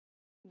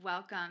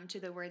Welcome to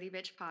the Worthy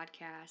Bitch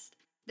podcast,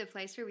 the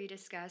place where we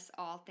discuss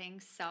all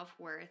things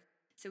self-worth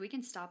so we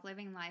can stop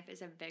living life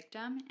as a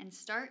victim and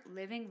start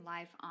living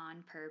life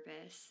on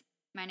purpose.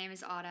 My name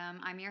is Autumn.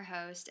 I'm your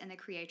host and the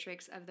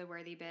creatrix of the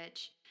Worthy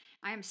Bitch.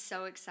 I am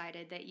so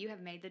excited that you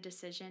have made the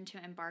decision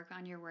to embark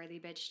on your Worthy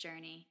Bitch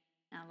journey.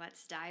 Now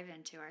let's dive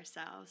into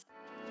ourselves.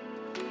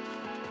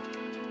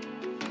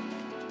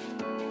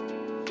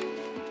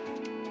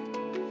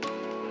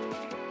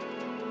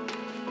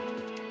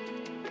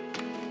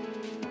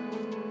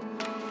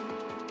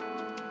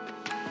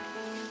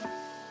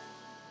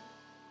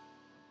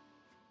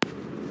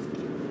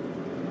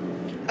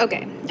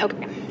 Okay.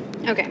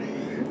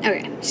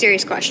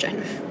 Serious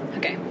question.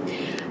 Okay.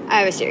 I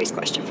have a serious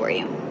question for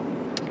you.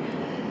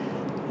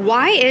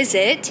 Why is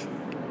it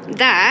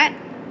that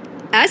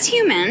as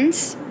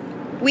humans,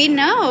 we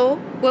know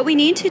what we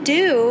need to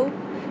do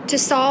to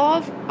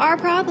solve our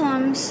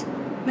problems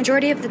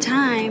majority of the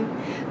time,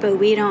 but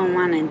we don't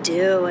want to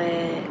do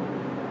it?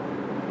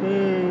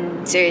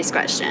 Serious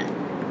question.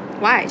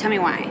 Why? Tell me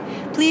why.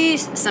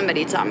 Please,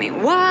 somebody tell me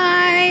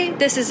why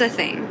this is a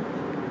thing.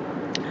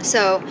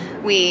 So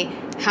we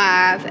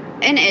have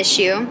an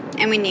issue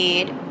and we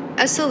need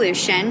a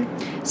solution.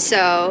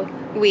 So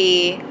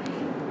we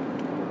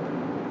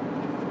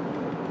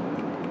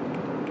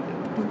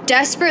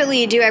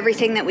desperately do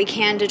everything that we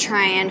can to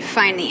try and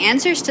find the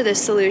answers to the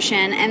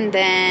solution. And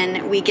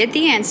then we get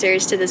the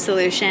answers to the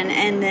solution.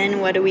 And then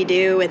what do we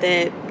do with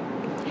it?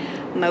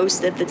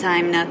 Most of the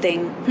time,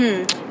 nothing.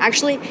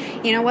 Actually,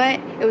 you know what?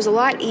 It was a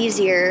lot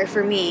easier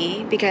for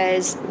me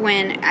because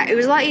it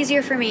was a lot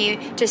easier for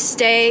me to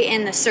stay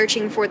in the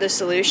searching for the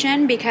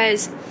solution,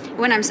 because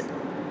when I'm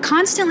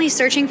constantly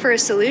searching for a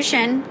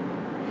solution,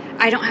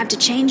 I don't have to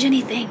change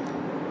anything.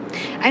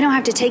 I don't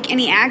have to take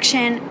any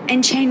action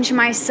and change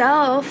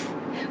myself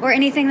or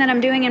anything that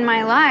I'm doing in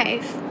my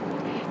life,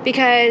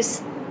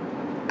 because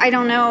I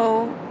don't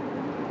know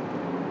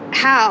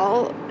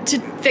how to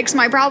fix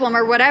my problem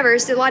or whatever.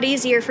 It's a lot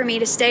easier for me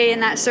to stay in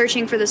that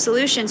searching for the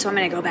solution, so I'm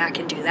going to go back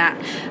and do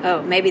that.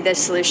 Oh, maybe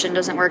this solution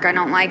doesn't work. I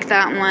don't like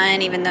that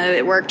one, even though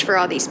it worked for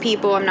all these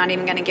people. I'm not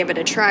even going to give it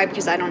a try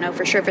because I don't know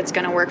for sure if it's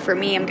going to work for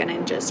me. I'm going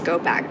to just go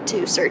back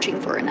to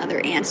searching for another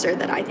answer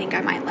that I think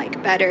I might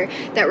like better,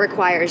 that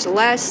requires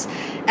less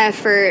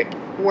effort,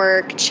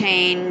 work,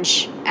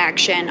 change,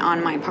 action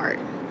on my part.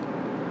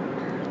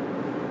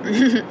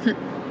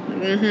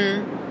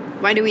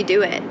 Why do we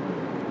do it?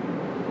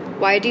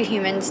 Why do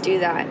humans do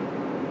that?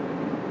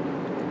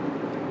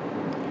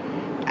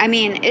 I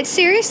mean, it's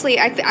seriously,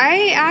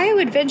 I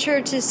would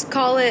venture to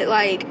call it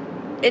like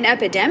an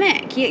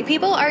epidemic.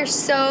 People are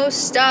so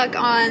stuck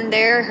on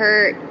their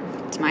hurt.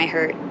 It's my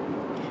hurt.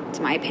 It's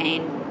my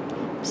pain.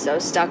 I'm so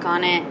stuck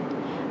on it.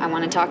 I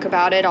want to talk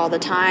about it all the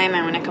time.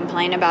 I want to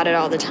complain about it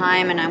all the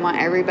time. And I want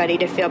everybody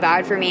to feel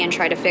bad for me and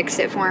try to fix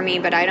it for me.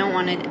 But I don't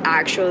want to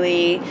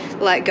actually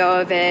let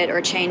go of it or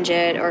change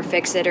it or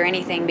fix it or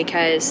anything,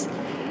 because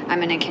I'm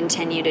going to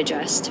continue to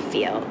just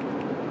feel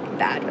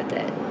bad with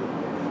it.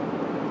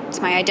 It's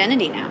my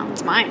identity now.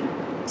 It's mine.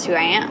 It's who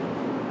I am.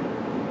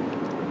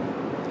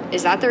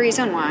 Is that the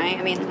reason why?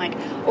 I mean,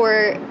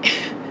 or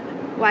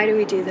why do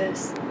we do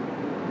this?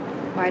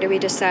 Why do we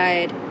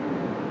decide,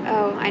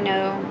 oh, I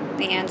know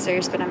the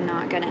answers, but I'm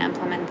not going to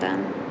implement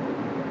them?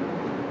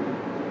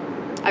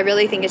 I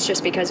really think it's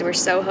just because we're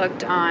so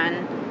hooked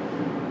on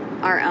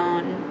our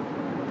own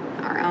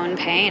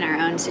pain, our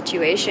own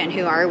situation.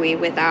 Who are we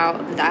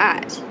without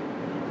that?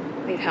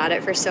 We've had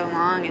it for so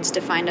long. It's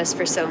defined us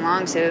for so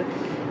long. So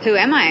who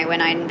am I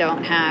when I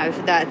don't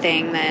have that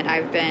thing that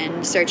I've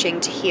been searching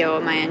to heal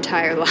my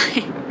entire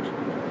life?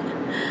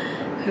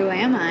 Who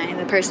am I?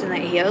 The person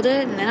that healed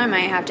it? And then I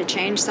might have to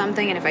change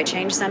something. And if I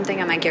change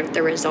something, I might get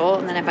the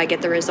result. And then if I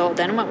get the result,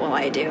 then what will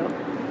I do?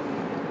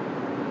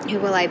 Who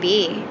will I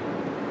be?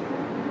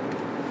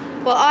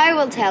 Well, I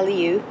will tell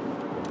you.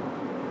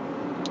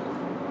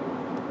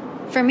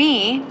 For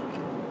me,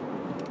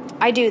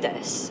 I do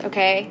this,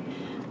 okay?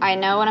 I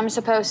know what I'm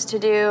supposed to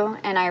do,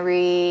 and I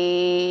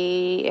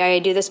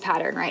do this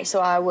pattern, right?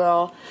 So I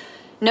will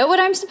know what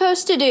I'm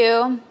supposed to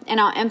do, and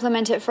I'll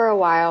implement it for a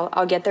while.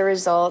 I'll get the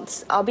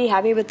results. I'll be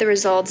happy with the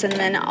results, and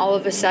then all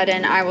of a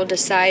sudden I will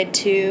decide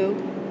to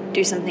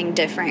do something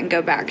different and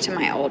go back to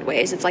my old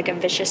ways. It's like a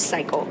vicious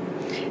cycle.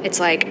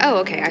 It's like, oh,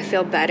 okay, I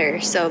feel better,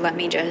 so let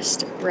me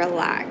just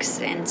relax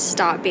and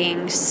stop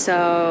being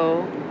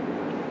so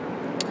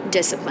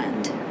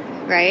disciplined,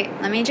 right?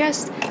 Let me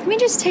just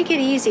take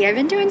it easy. I've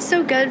been doing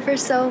so good for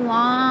so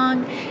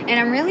long, and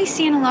I'm really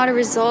seeing a lot of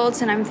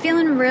results, and I'm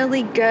feeling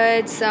really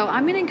good, so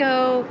I'm going to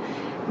go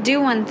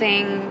do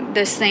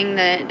this thing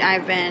that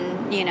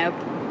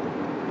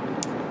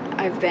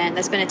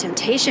that's been a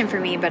temptation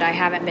for me, but I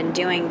haven't been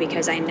doing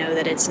because I know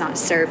that it's not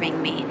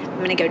serving me. I'm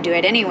going to go do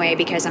it anyway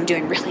because I'm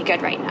doing really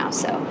good right now,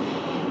 so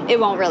it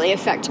won't really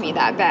affect me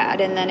that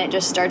bad. And then it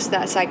just starts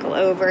that cycle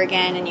over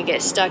again, and you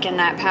get stuck in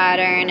that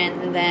pattern,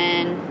 and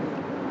then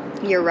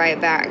you're right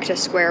back to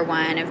square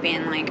one of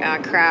being like,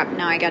 oh crap,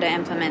 now I got to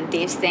implement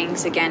these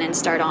things again and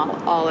start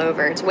all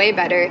over. It's way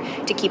better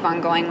to keep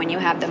on going when you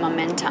have the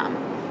momentum.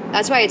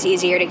 That's why it's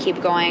easier to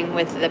keep going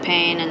with the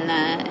pain and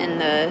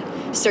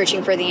the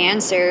searching for the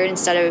answer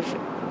instead of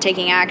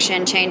taking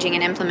action, changing,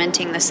 and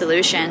implementing the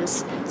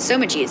solutions. It's so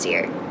much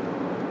easier.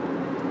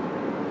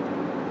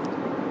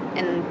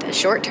 In the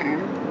short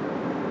term,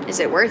 is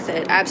it worth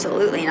it?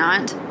 Absolutely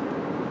not.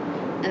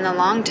 In the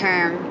long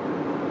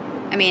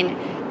term, I mean,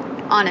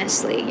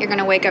 honestly, you're going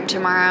to wake up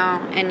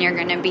tomorrow and you're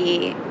going to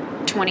be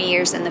 20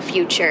 years in the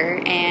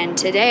future. And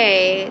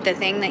today, the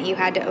thing that you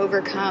had to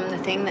overcome, the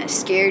thing that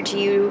scared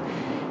you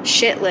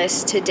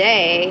shitless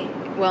today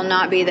will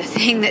not be the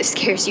thing that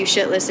scares you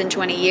shitless in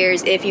 20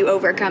 years if you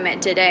overcome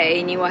it today.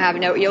 And you will have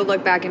you'll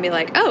look back and be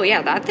like, oh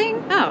yeah, that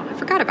thing? Oh, I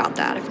forgot about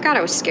that. I forgot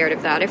I was scared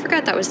of that. I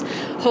forgot that was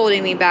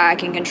holding me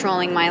back and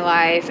controlling my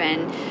life.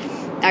 And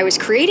I was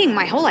creating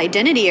my whole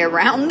identity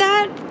around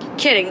that?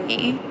 Kidding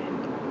me.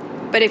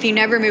 But if you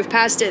never move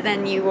past it,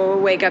 then you will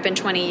wake up in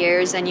 20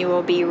 years and you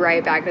will be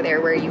right back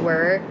there where you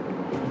were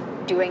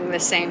doing the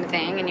same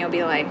thing. And you'll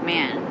be like,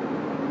 man,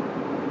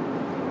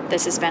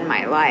 this has been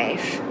my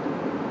life.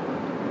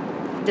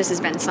 This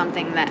has been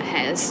something that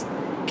has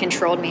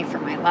controlled me for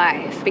my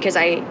life. Because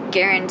I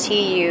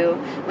guarantee you,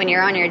 when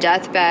you're on your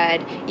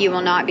deathbed, you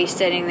will not be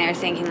sitting there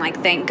thinking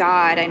like, thank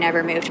God I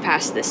never moved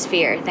past this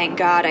fear. Thank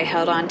God I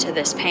held on to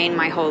this pain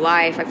my whole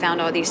life. I found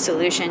all these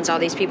solutions. All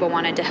these people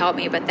wanted to help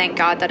me, but thank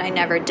God that I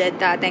never did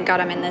that. Thank God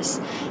I'm in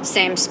this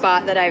same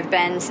spot that I've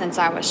been since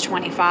I was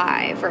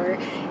 25 or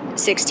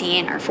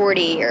 16 or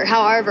 40 or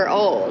however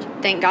old.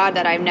 Thank God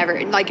that I've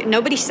never, like,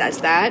 nobody says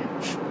that.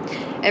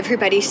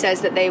 Everybody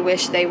says that they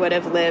wish they would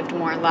have lived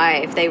more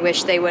life. They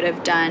wish they would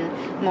have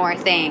done more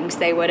things.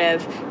 They would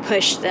have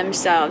pushed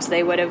themselves.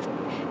 They would have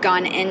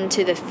gone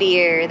into the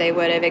fear. They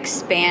would have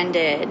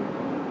expanded.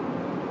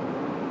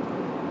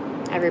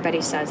 Everybody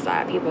says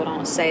that. People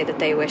don't say that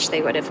they wish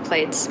they would have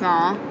played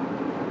small.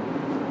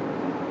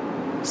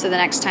 So the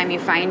next time you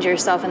find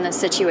yourself in this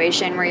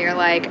situation where you're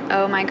like,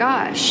 oh my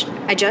gosh,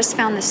 I just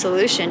found the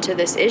solution to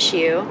this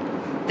issue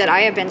that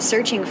I have been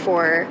searching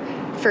for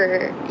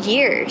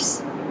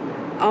years.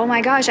 Oh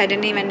my gosh, I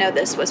didn't even know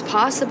this was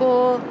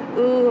possible.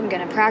 Ooh, I'm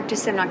going to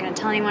practice it. I'm not going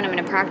to tell anyone. I'm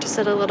going to practice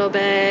it a little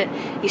bit.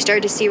 You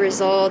start to see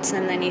results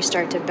and then you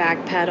start to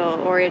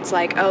backpedal. Or it's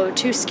like, oh,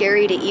 too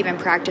scary to even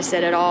practice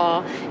it at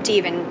all, to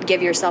even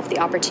give yourself the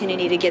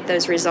opportunity to get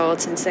those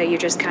results. And so you're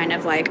just kind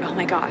of like, oh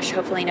my gosh,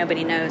 hopefully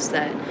nobody knows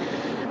that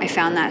I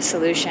found that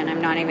solution.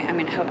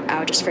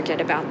 I'll just forget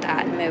about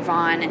that and move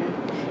on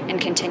and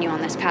continue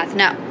on this path.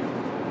 No,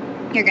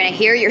 you're going to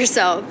hear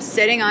yourself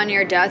sitting on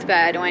your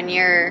deathbed when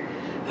you're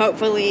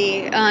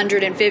hopefully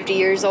 150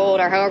 years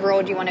old or however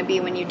old you want to be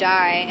when you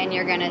die, and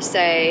you're going to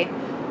say,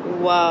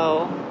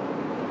 whoa,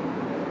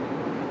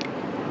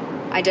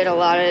 I did a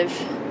lot of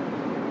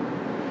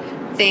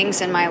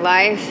things in my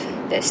life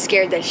that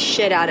scared the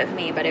shit out of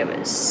me, but it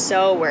was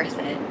so worth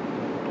it.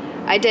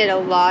 I did a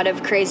lot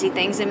of crazy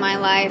things in my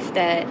life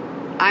that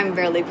I'm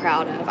really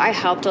proud of. I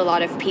helped a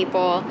lot of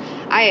people.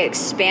 I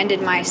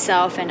expanded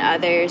myself and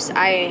others.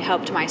 I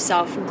helped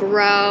myself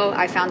grow.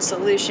 I found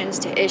solutions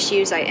to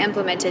issues. I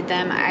implemented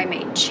them. I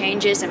made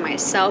changes in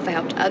myself. I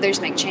helped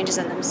others make changes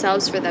in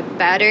themselves for the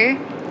better.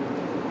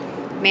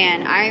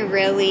 Man, I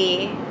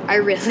really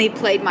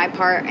played my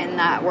part in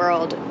that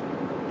world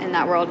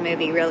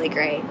movie really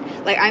great.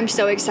 Like, I'm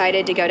so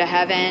excited to go to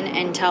heaven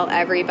and tell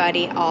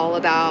everybody all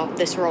about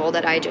this role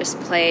that I just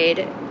played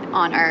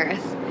on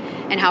earth,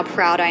 and how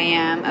proud I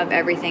am of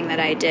everything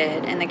that I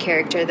did and the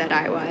character that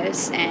I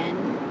was.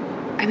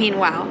 And I mean,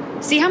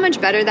 wow. See how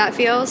much better that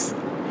feels?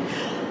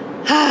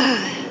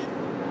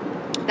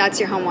 That's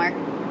your homework.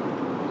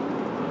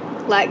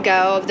 Let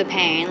go of the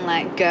pain.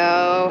 Let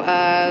go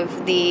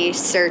of the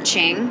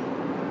searching.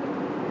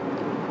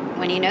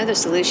 When you know the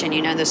solution,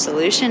 you know the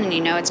solution, and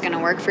you know it's going to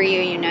work for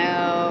you. You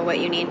know what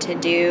you need to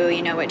do.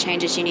 You know what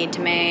changes you need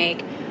to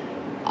make.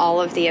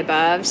 All of the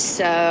above.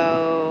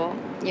 So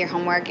your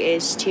homework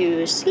is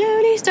to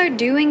slowly start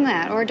doing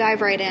that, or dive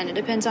right in. It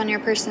depends on your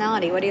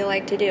personality. What do you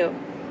like to do?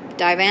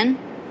 Dive in?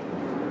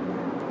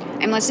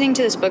 I'm listening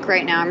to this book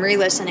right now. I'm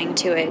re-listening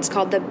to it. It's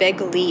called The Big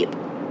Leap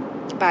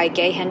by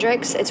Gay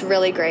Hendricks. It's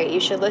really great.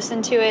 You should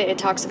listen to it. It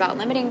talks about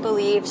limiting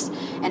beliefs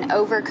and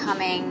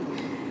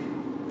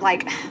overcoming,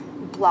 like,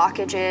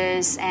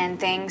 blockages and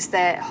things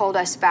that hold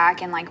us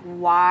back, and like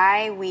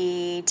why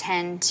we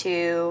tend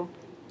to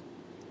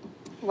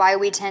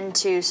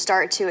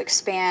start to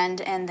expand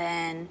and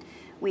then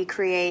we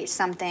create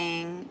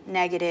something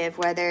negative,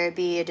 whether it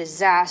be a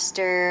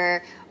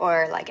disaster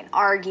or like an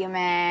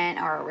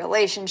argument or a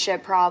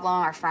relationship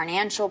problem or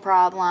financial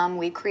problem.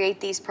 We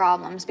create these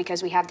problems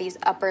because we have these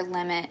upper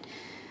limit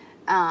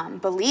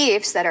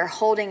beliefs that are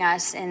holding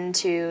us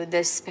into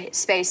this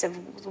space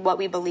of what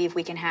we believe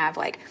we can have.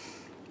 Like,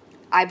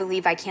 I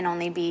believe I can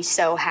only be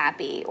so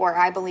happy, or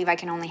I believe I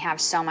can only have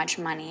so much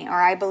money, or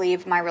I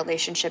believe my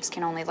relationships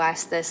can only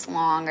last this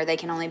long, or they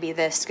can only be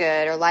this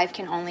good, or life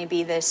can only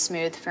be this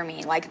smooth for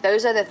me. Like,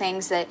 those are the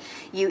things that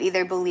you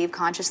either believe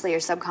consciously or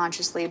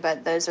subconsciously,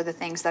 but those are the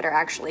things that are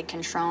actually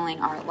controlling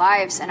our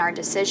lives and our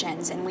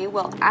decisions. And we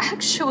will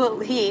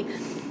actually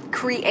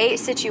create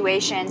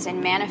situations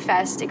and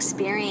manifest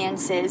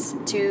experiences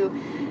to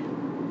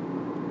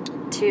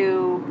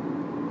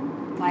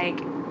like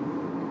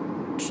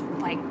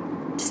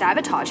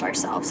sabotage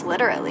ourselves,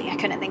 literally. I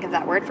couldn't think of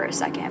that word for a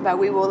second, but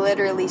we will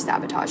literally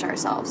sabotage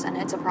ourselves, and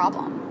it's a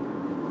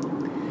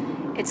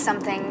problem. It's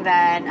something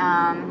that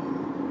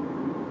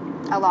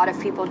a lot of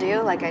people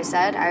do. Like I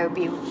said, I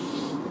would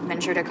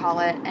venture to call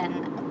it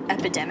an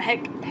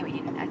epidemic. I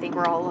mean, I think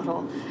we're all a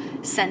little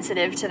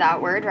sensitive to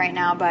that word right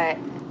now, but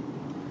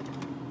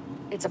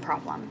it's a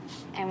problem,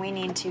 and we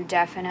need to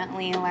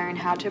definitely learn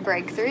how to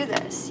break through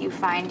this. You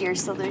find your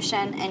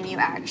solution and you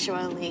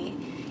actually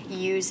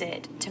use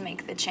it to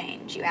make the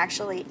change. You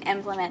actually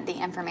implement the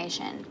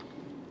information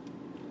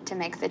to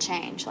make the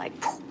change. Like,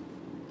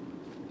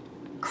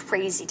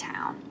 crazy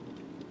town.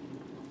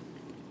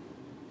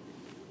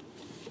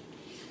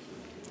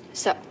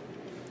 So,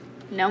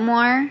 no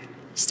more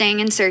staying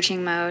in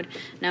searching mode.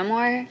 No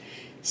more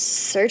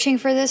searching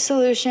for the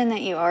solution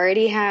that you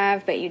already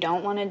have, but you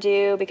don't want to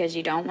do because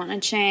you don't want to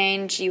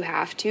change. You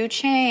have to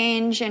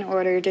change in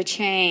order to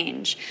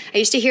change. I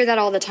used to hear that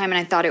all the time, and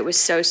I thought it was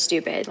so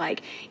stupid.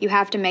 Like, you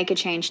have to make a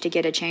change to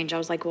get a change. I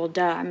was like, well,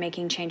 duh, I'm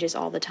making changes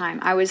all the time.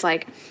 I was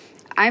like,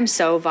 I'm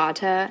so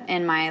Vata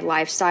in my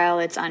lifestyle,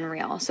 it's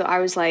unreal. So I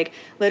was like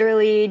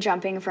literally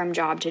jumping from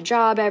job to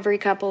job every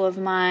couple of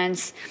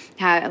months.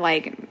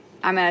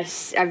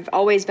 I've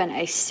always been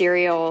a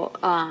serial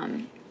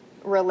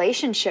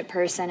relationship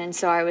person, and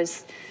so I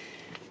was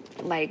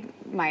like,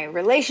 my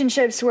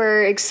relationships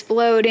were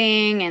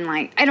exploding, and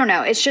like, I don't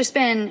know, it's just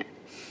been,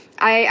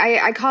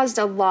 I caused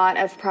a lot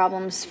of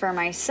problems for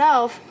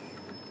myself,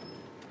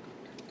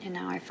 and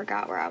now I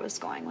forgot where I was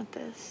going with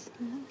this.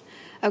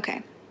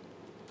 Okay.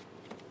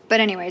 But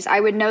anyways, I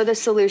would know the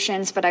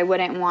solutions, but I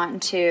wouldn't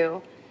want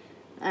to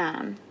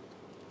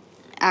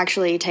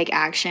actually take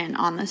action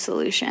on the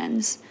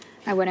solutions.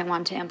 I wouldn't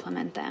want to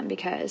implement them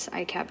because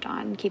I kept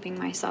on keeping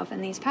myself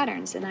in these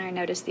patterns. And I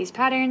noticed these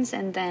patterns,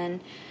 and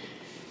then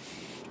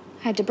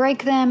I had to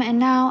break them, and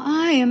now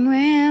I am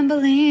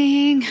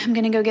rambling. I'm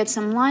going to go get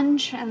some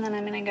lunch, and then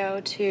I'm going to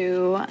go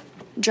to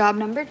job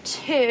number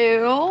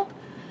 2.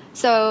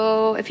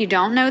 So if you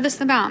don't know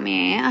this about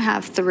me, I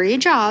have 3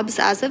 jobs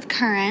as of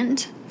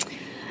current.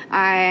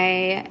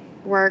 I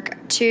work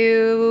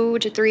 2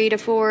 to 3 to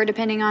 4,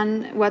 depending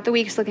on what the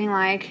week's looking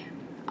like.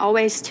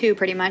 Always 2,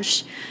 pretty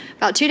much.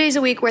 About 2 days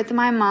a week with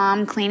my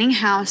mom cleaning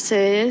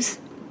houses.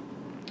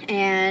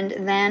 And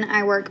then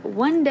I work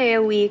 1 day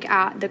a week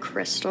at the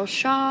Crystal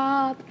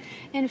Shop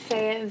in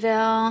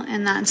Fayetteville.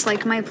 And that's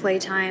like my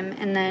playtime.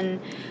 And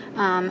then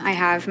I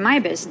have my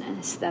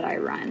business that I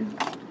run.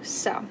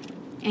 So,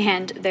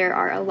 and there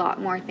are a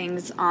lot more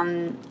things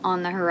on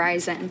the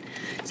horizon.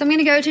 So I'm going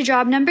to go to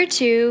job number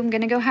 2. I'm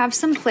going to go have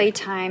some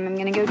playtime. I'm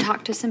going to go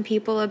talk to some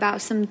people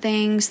about some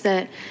things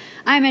that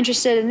I'm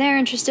interested in, they're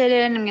interested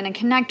in. I'm going to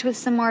connect with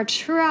some more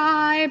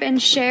tribe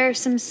and share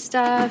some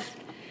stuff.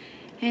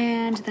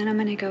 And then I'm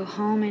going to go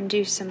home and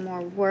do some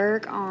more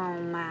work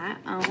on my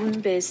own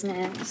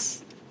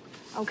business.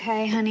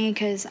 Okay, honey,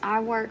 because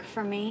I work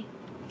for me.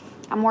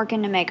 I'm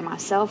working to make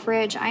myself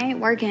rich. I ain't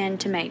working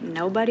to make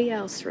nobody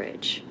else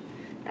rich.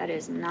 That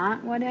is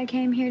not what I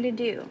came here to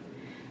do.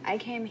 I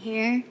came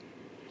here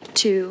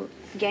to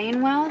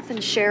gain wealth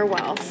and share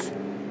wealth.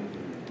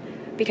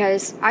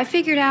 Because I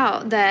figured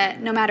out that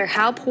no matter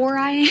how poor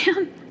I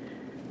am,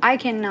 I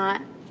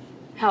cannot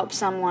help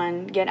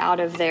someone get out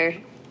of their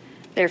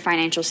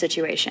financial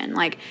situation.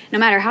 Like, no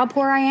matter how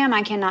poor I am,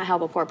 I cannot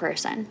help a poor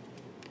person.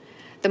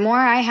 The more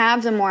I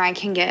have, the more I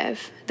can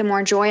give. The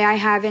more joy I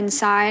have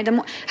inside, the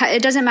more,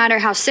 it doesn't matter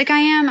how sick I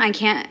am, I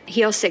can't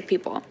heal sick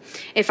people.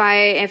 If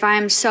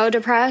I'm so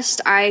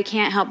depressed, I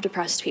can't help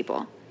depressed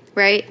people,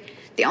 right?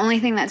 The only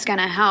thing that's going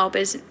to help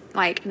is,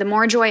 like, the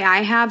more joy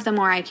I have, the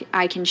more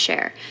I can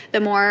share.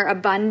 The more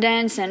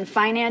abundance and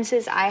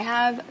finances I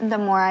have, the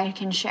more I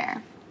can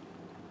share.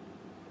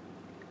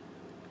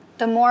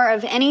 The more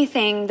of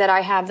anything that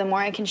I have, the more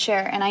I can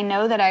share. And I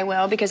know that I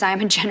will, because I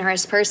am a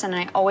generous person.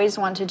 I always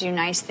want to do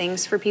nice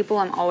things for people.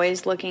 I'm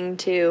always looking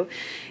to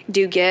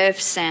do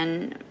gifts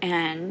and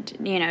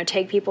you know,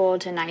 take people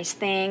to nice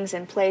things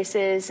and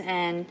places.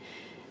 And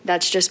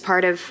that's just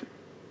part of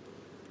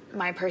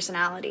my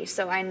personality.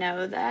 So I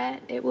know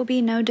that it will be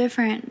no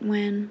different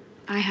when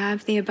I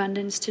have the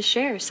abundance to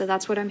share. So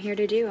that's what I'm here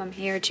to do. I'm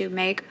here to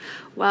make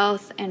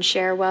wealth and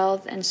share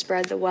wealth and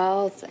spread the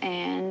wealth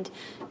and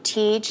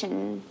teach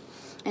and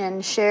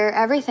share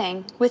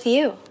everything with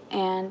you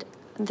and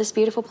this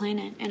beautiful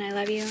planet. And I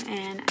love you,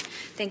 and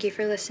thank you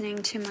for listening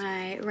to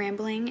my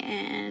rambling,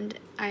 and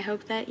I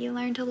hope that you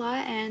learned a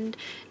lot. And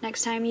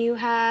next time you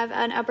have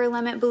an upper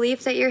limit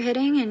belief that you're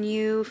hitting and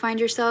you find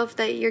yourself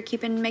that you're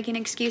making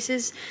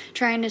excuses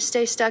trying to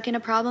stay stuck in a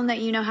problem that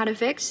you know how to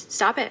fix,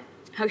 stop it,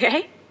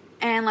 okay?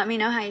 And let me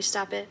know how you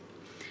stop it.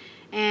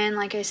 And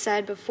like I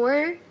said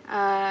before,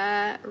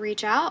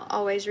 reach out,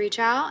 always reach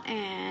out,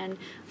 and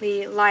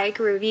like,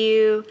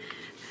 review,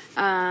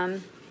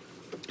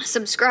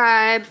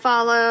 subscribe,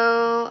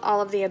 follow,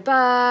 all of the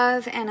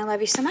above, and I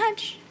love you so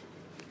much.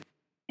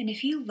 And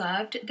if you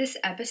loved this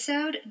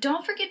episode,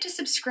 don't forget to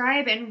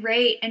subscribe and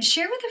rate and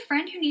share with a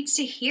friend who needs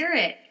to hear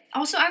it.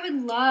 Also, I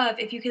would love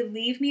if you could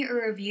leave me a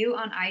review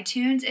on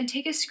iTunes and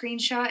take a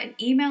screenshot and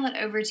email it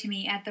over to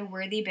me at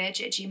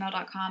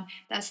theworthybitch@gmail.com.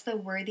 That's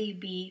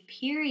theworthyb,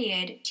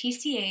 period,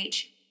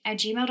 TCH, at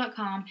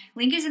gmail.com.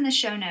 Link is in the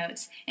show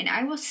notes, and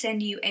I will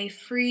send you a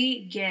free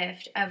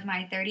gift of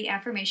my 30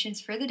 affirmations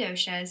for the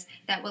doshas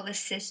that will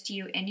assist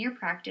you in your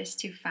practice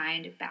to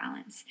find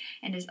balance.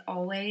 And as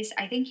always,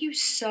 I thank you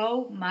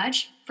so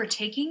much for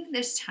taking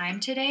this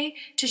time today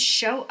to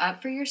show up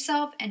for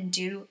yourself and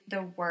do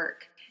the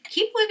work.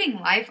 Keep living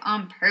life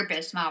on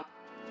purpose, Ma.